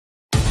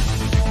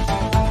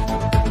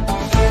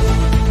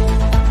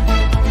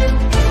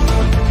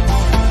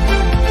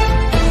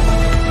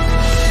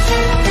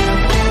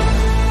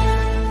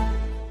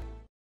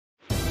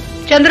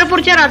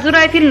चंद्रपूरच्या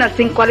राजुरा येथील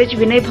nursing college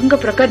विनयभंग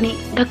प्रकरणी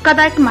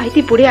धक्कादायक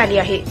माहिती पुढे आली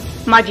आहे।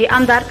 माजी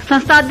आमदार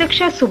संस्था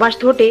अध्यक्ष सुभाष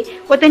धोटे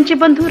व त्यांचे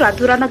बंधू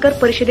राजुरा नगर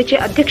परिषदेचे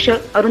अध्यक्ष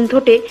अरुण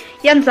धोटे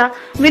यांचा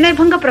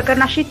विनयभंग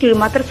प्रकरणाशी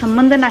तीळमात्र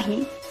संबंध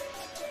नाही,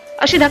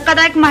 अशी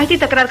धक्कादायक माहिती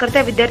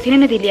तक्रारकर्त्या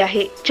विद्यार्थिनीने दिली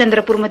आहे।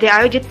 चंद्रपूरमध्ये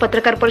आयोजित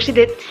पत्रकार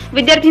परिषदेत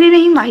विद्यार्थिनीने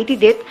ही माहिती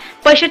देत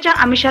पैशाच्या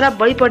आमिषाला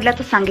बळी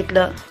पडल्याचं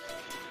सांगितलं।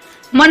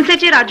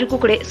 मनसेचे राजू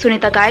कुकडे,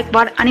 सुनीता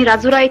गायकवाड आणि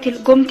राजुरा येथील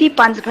गोमती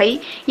पांचभाई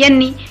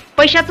यांनी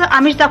पैशाचं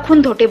आमिष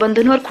दाखवून धोटे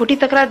बंधूंवर खोटी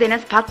तक्रार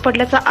देण्यास भाग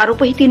पडल्याचा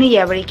आरोपही तिने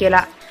यावेळी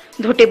केला।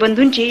 धोटे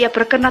बंधूंची या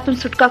प्रकरणातून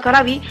सुटका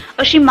करावी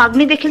अशी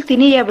मागणी देखील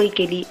तिने यावेळी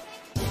केली।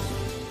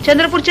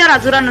 चंद्रपूरच्या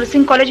राजुरा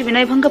नर्सिंग कॉलेज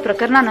विनयभंग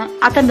प्रकरणानं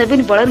आता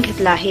नवीन वळण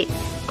घेतलं आहे।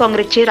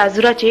 काँग्रेसचे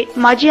राजुराचे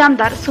माजी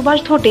आमदार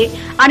सुभाष धोटे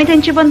आणि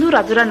त्यांचे बंधू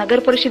राजुरा नगर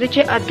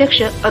परिषदेचे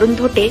अध्यक्ष अरुण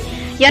धोटे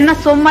यांना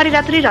सोमवारी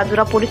रात्री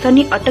राजुरा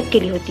पोलिसांनी अटक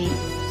केली होती।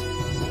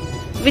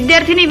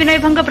 विद्यार्थिनी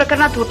विनयभंग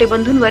प्रकरणात धोटे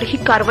बंधूंवर ही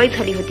कारवाई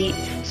झाली होती।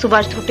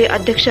 सुभाष धोटे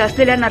अध्यक्ष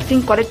असलेल्या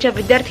नर्सिंग कॉलेजच्या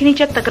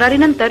विद्यार्थिनीच्या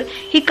तक्रारीनंतर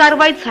ही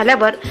कारवाई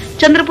झाल्यावर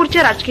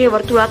चंद्रपूरच्या राजकीय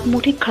वर्तुळात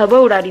मोठी खळबळ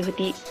उडाली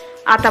होती।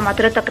 आता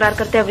मात्र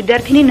तक्रारकर्त्या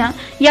विद्यार्थिनीनं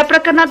या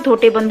प्रकरणात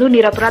धोटे बंधू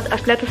निरपराध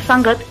असल्याचं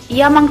सांगत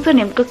यामागचं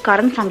नेमकं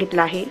कारण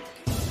सांगितलं आहे।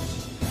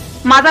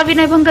 माझा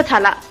विनयभंग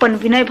झाला, पण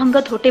विनयभंग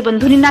धोटे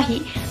बंधूंनी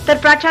नाही तर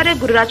प्राचार्य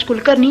गुरुराज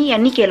कुलकर्णी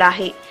यांनी केला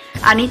आहे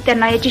आणि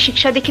त्यांना याची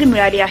शिक्षा देखील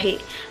मिळाली आहे।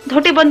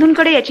 धोटे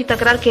बंधूंकडे याची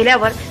तक्रार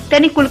केल्यावर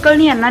त्यांनी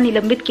कुलकर्णी यांना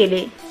निलंबित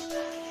केले।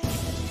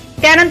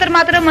 त्यानंतर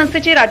मात्र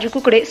मनसेचे राजू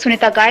कुकडे,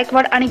 सुनीता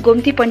गायकवाड आणि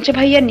गोमती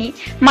पंचभाई यांनी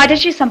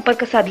माझ्याशी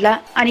संपर्क साधला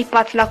आणि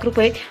 5 लाख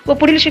रुपये व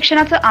पुढील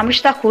शिक्षणाचं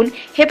आमिष दाखवून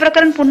हे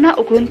प्रकरण पुन्हा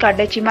उकळून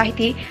काढण्याची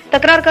माहिती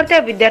तक्रारकर्त्या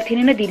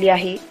विद्यार्थिनीने दिली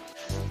आहे।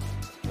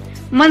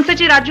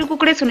 मनसेचे राजू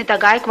कुकडे, सुनीता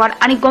गायकवाड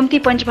आणि गोमती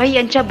पंचभाई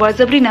यांच्या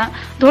बळजबरीनं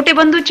धोटे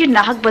बंधूंची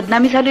नाहक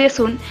बदनामी झाली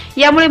असून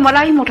यामुळे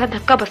मलाही मोठा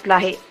धक्का बसला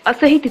आहे,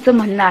 असंही तिचं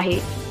म्हणणं आहे।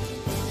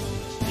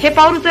 हे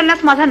पाऊल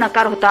उचलण्यास माझा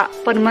नकार होता,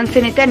 पण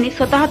मनसे नेत्यांनी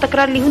स्वतः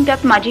तक्रार लिहून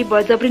त्यात माझी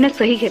बळजबरीने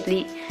सही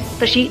घेतली,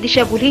 तशी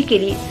दिशाभूलही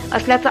केली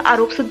असल्याचा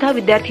आरोप सुद्धा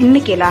विद्यार्थिनींनी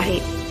केला आहे।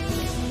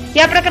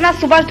 या प्रकरणात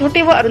सुभाष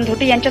धोटे व अरुण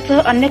धोटे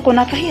यांच्यासह अन्य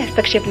कोणाचाही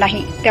हस्तक्षेप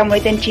नाही, त्यामुळे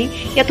त्यांची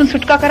यातून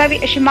सुटका करावी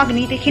अशी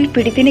मागणी देखील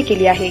पीडितेने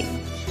केली आहे।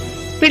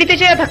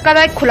 पीडितेच्या या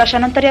धक्कादायक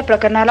खुलाशानंतर या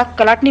प्रकरणाला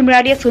कलाटणी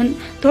मिळाली असून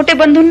धोटे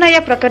बंधूंना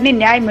या प्रकरणी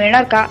न्याय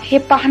मिळणार का हे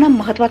पाहणं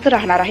महत्त्वाचं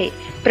राहणार आहे।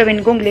 प्रवीण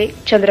गोंगले,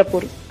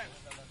 चंद्रपूर।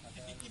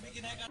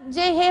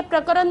 जे हे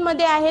प्रकरण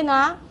मध्ये आहे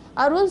ना,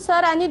 अरुण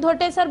सर आणि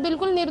धोटे सर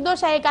बिलकुल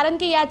निर्दोष आहे, कारण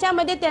की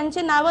याच्यामध्ये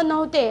त्यांचे नाव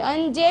नव्हते।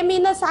 आणि जे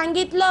मीनं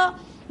सांगितलं,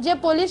 जे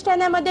पोलीस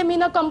ठाण्यामध्ये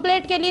मीनं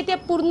कंप्लेंट केली, ते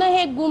पूर्ण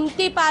हे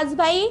गोमती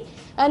पाचभाई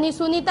आणि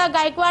सुनीता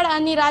गायकवाड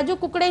आणि राजू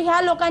कुकडे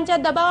ह्या लोकांच्या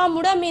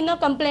दबावामुळे मीनं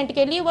कंप्लेंट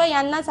केली व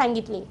यांना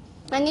सांगितली।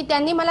 आणि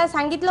त्यांनी मला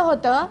सांगितलं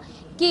होतं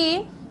की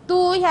तू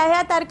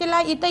ह्या तारखेला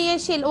इथं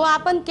येशील व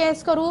आपण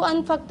केस करू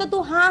आणि फक्त तू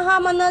हा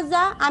म्हणत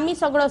जा, आम्ही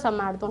सगळं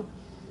सांभाळतो।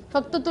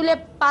 फक्त तुले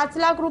 5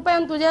 लाख रुपये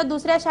आणि तुझ्या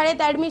दुसऱ्या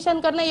शाळेत ऍडमिशन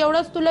करणं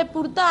एवढंच तुले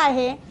पुरतं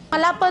आहे।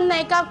 मला पण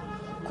नाही का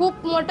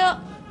खूप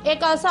मोठं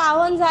एक असं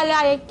आव्हान झालं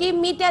आहे की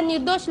मी त्या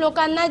निर्दोष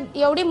लोकांना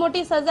एवढी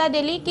मोठी सजा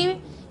दिली की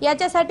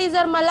याच्यासाठी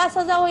जर मला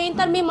सजा होईल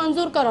तर मी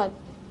मंजूर करत,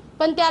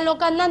 पण त्या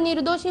लोकांना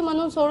निर्दोषी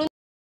म्हणून सोडून